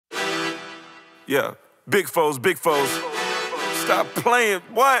Yeah, big foes, big foes. Stop playing,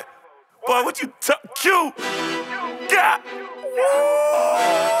 what? Boy, what you Q? God.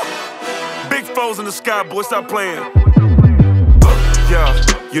 Big foes in the sky, boy, stop playing. Yeah,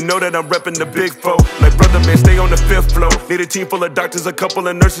 you know that I'm reppin' the big foe. Like brother, man, stay on the 5th floor. Need a team full of doctors, a couple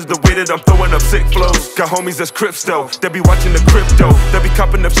of nurses. The way that I'm throwing up sick flows. Got homies that's crypto, they be watching the crypto. They be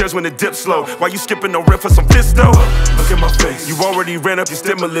copping up shares when it dips slow. Why you skipping no rent for some fisto? Look at my face, you already ran up your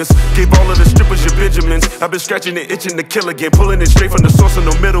stimulus. Gave all of the strippers your Benjamins. I've been scratching and itching to kill again. Pulling it straight from the source of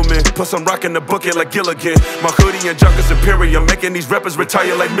no middleman. Plus I'm rocking the bucket like Gilligan. My hoodie and junk is superior, making these rappers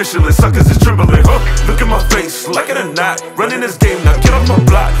retire like Michelin. Suckers is trembling, Look at my face, like it or not. Running this game now, get off my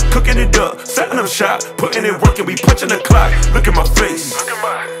block. Cooking it up, setting up shop. Putting in work and we punching the clock. Look at my face,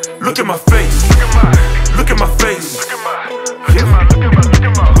 look at my face, look at my face.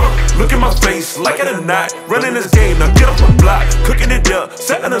 Look at my face, like it or not. Running this game now, get off my block. Cooking it up,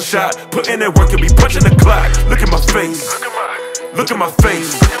 setting up shop. Putting in work and we punching the clock. Look at my face, look at my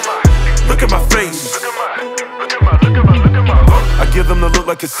face, look at my face. I give them the look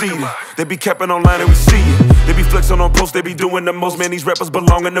like conceited. They be capping online and we see it. They be flexing on posts, they be doing the most. Man, these rappers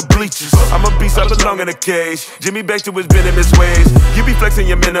belong in the bleachers. I'm a beast, I belong in a cage. Jimmy back to his venomous ways. You be flexing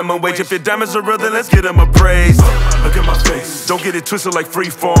your minimum wage. If your diamonds are real, then let's get them appraised. Look at my face, don't get it twisted like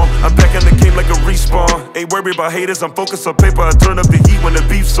freeform. I'm back in the game like a respawn. Ain't worried about haters, I'm focused on paper. I turn up the heat when the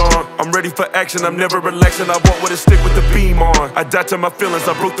beef's on. I'm ready for action, I'm never relaxing. I walk with a stick with the beam on. I die to my feelings,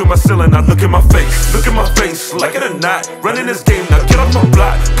 I broke through my ceiling. Now look at my face, look at my face, like it or not. Running this game now, get off my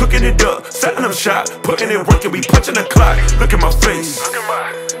block. Cooking it up, setting up shop. Putting in work and we punching the clock. Look at my face,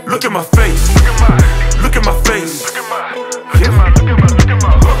 look at my face, look at my face.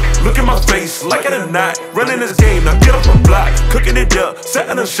 Look at my face, like it or not. Running this game now, get off my block. Cooking it up,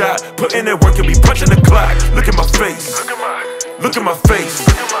 setting up shop. Putting in work and we punching the clock. Look at my face, look at my face,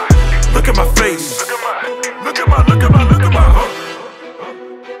 look at my face. Look at my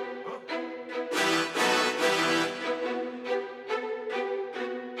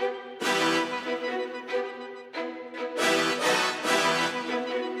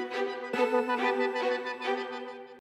Thank you.